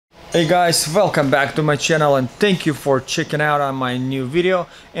Hey guys, welcome back to my channel and thank you for checking out on my new video.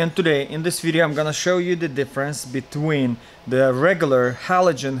 And today in this video I'm gonna show you the difference between the regular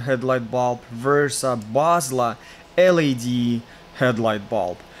halogen headlight bulb versus a Basla LED headlight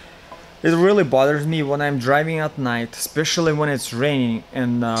bulb. It really bothers me when I'm driving at night, especially when it's raining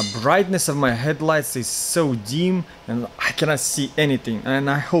and the brightness of my headlights is so dim and I cannot see anything. And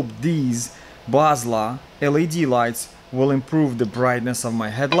I hope these Basla LED lights will improve the brightness of my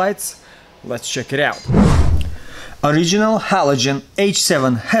headlights. Let's check it out. Original halogen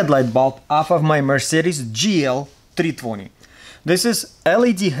H7 headlight bulb off of my Mercedes GL 320. This is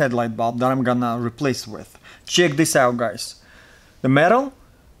LED headlight bulb that I'm gonna replace with. Check this out, guys. The metal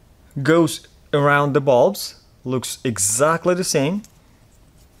goes around the bulbs, looks exactly the same.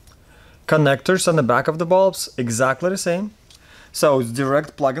 Connectors on the back of the bulbs, exactly the same. So it's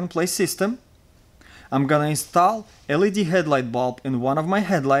direct plug and play system. I'm gonna install LED headlight bulb in one of my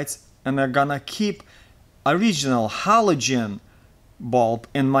headlights and I'm gonna keep original halogen bulb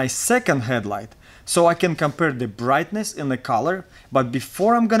in my second headlight so I can compare the brightness and the color. But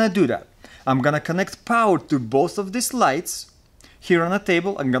before I'm gonna do that, I'm gonna connect power to both of these lights here on a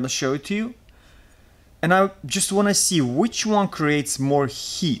table. I'm gonna show it to you and I just wanna see which one creates more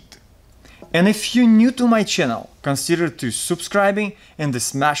heat. And if you're new to my channel, consider to subscribing and the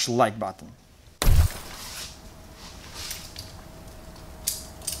smash like button.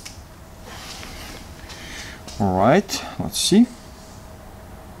 Alright, let's see.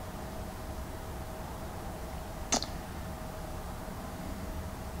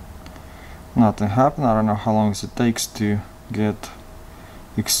 Nothing happened. I don't know how long it takes to get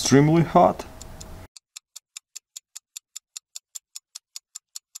extremely hot.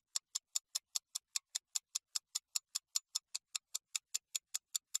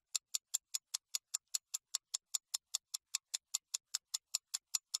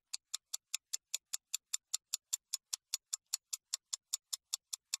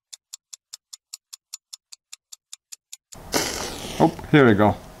 Oh, here we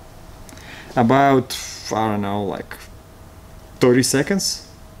go. About, I don't know, like 30 seconds.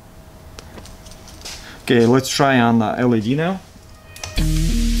 Okay, let's try on the LED now.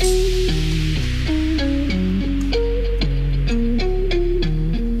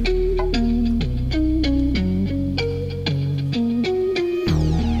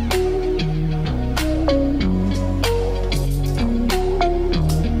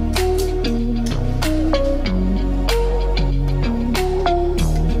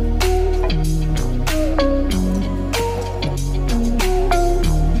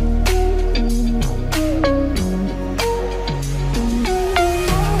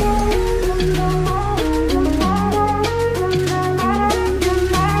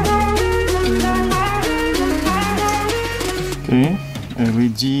 Okay,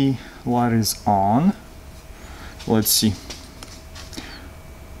 LED light is on. Let's see.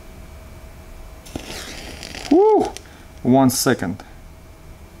 Woo! 1 second.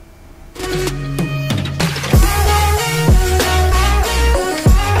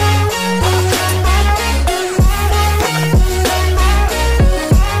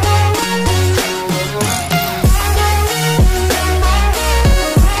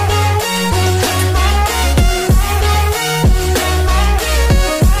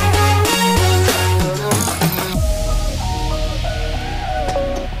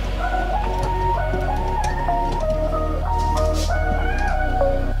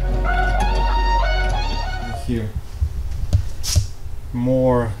 Here,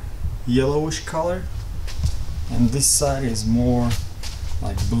 more yellowish color, and this side is more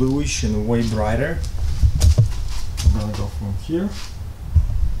like bluish and way brighter. I'm gonna go from here.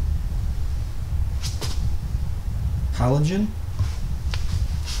 Halogen,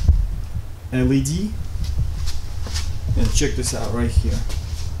 LED, and check this out right here.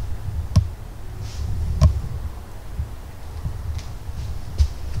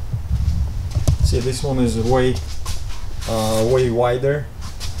 See, this one is way wider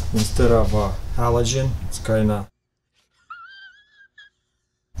instead of halogen. It's kinda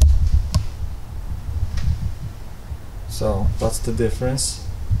so that's the difference.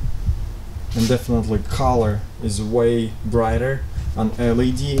 And definitely color is way brighter on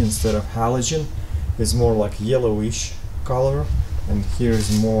LED instead of halogen. It's more like yellowish color, and here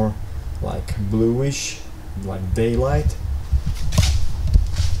is more like bluish, like daylight.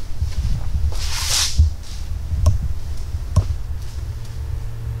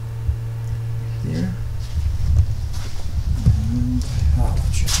 Here and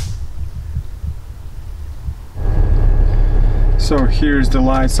halogen. So here's the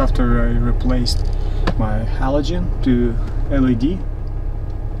lights after I replaced my halogen to LED.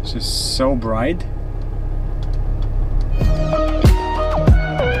 It's just so bright.